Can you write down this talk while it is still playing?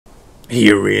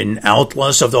Here in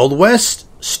Outlaws of the Old West,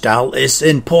 style is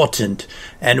important.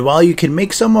 And while you can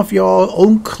make some of your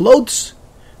own clothes,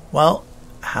 well,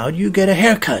 how do you get a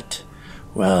haircut?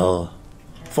 Well,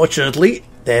 fortunately,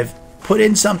 they've put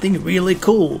in something really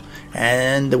cool.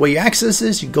 And the way you access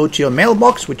this, you go to your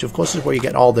mailbox, which of course is where you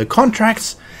get all the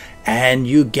contracts, and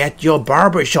you get your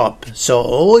barber shop.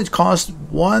 So it costs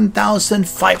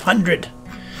 $1,500.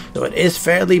 So it is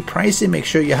fairly pricey. Make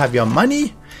sure you have your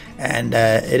money. And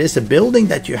it is a building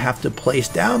that you have to place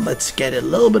down. Let's get a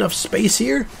little bit of space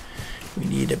here. We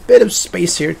need a bit of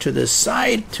space here to the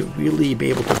side to really be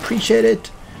able to appreciate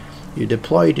it. You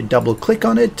deploy to double click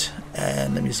on it.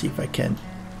 And let me see if I can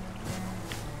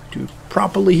do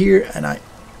properly here. And I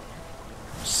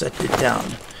set it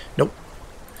down. Nope.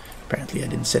 Apparently I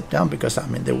didn't set it down because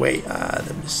I'm in the way.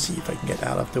 Let me see if I can get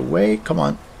out of the way. Come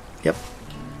on. Yep.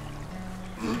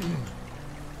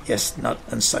 Yes, not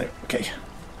inside. Okay.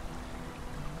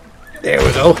 There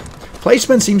we go.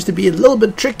 Placement seems to be a little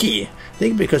bit tricky. I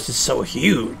think because it's so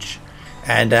huge.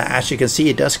 And as you can see,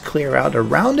 it does clear out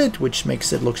around it, which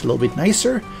makes it look a little bit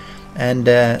nicer. And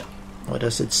what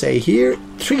does it say here?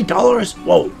 $3?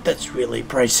 Whoa, that's really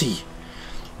pricey.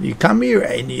 You come here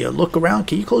and you look around.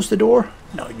 Can you close the door?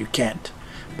 No, you can't.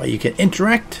 But you can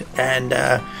interact, and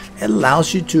it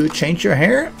allows you to change your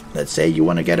hair. Let's say you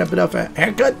want to get a bit of a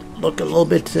haircut, look a little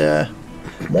bit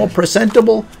more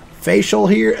presentable. Facial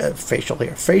hair.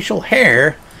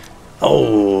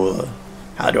 Oh,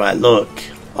 how do I look?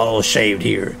 All shaved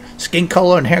here. Skin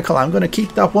color and hair color. I'm going to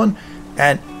keep that one.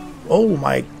 And oh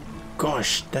my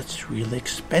gosh, that's really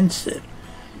expensive.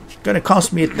 It's going to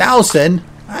cost me $1,000.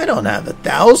 I don't have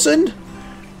 $1,000.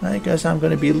 I guess I'm going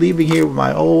to be leaving here with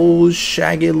my old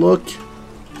shaggy look.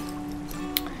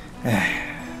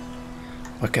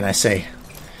 What can I say?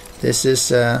 This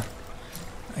is, I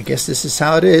guess this is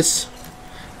how it is.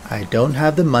 I don't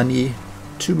have the money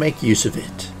to make use of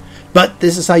it. But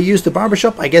this is how you use the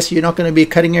barbershop. I guess you're not going to be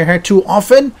cutting your hair too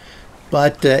often.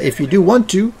 But if you do want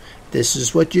to, this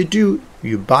is what you do.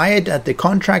 You buy it at the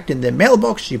contract in the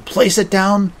mailbox. You place it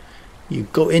down. You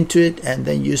go into it, and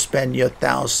then you spend your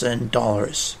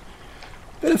 $1,000.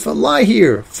 Bit of a lie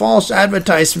here. False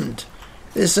advertisement.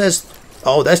 This says,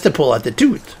 oh, that's to pull out the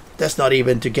tooth. That's not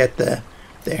even to get the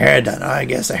hair done. I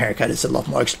guess a haircut is a lot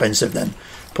more expensive than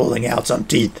pulling out some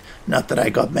teeth. Not that I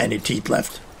got many teeth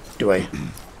left. Do I?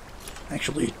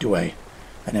 Actually, do I?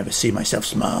 I never see myself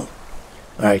smile.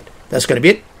 Alright, that's going to be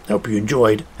it. Hope you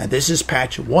enjoyed. And this is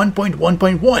patch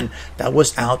 1.1.1 that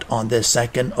was out on the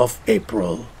 2nd of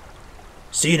April.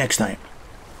 See you next time.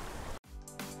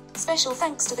 Special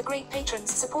thanks to the great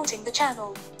patrons supporting the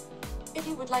channel. If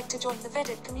you would like to join the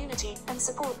vetted community and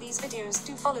support these videos,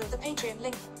 do follow the Patreon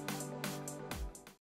link.